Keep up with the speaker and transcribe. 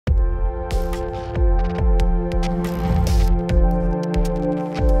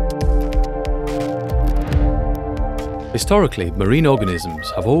Historically, marine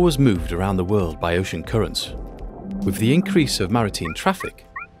organisms have always moved around the world by ocean currents. With the increase of maritime traffic,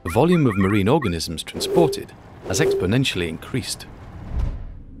 the volume of marine organisms transported has exponentially increased.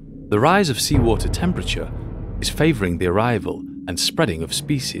 The rise of seawater temperature is favouring the arrival and spreading of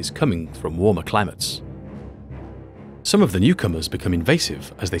species coming from warmer climates. Some of the newcomers become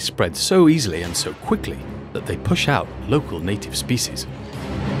invasive as they spread so easily and so quickly that they push out local native species.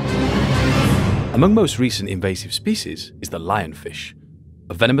 Among most recent invasive species is the lionfish,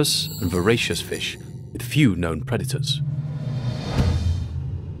 a venomous and voracious fish with few known predators.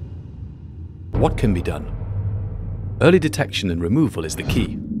 What can be done? Early detection and removal is the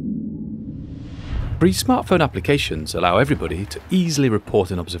key. Free smartphone applications allow everybody to easily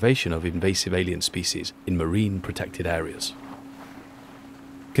report an observation of invasive alien species in marine protected areas.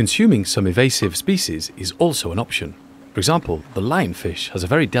 Consuming some invasive species is also an option. For example, the lionfish has a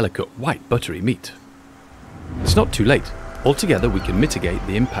very delicate white buttery meat. It's not too late. Altogether, we can mitigate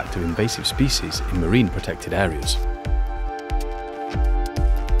the impact of invasive species in marine protected areas.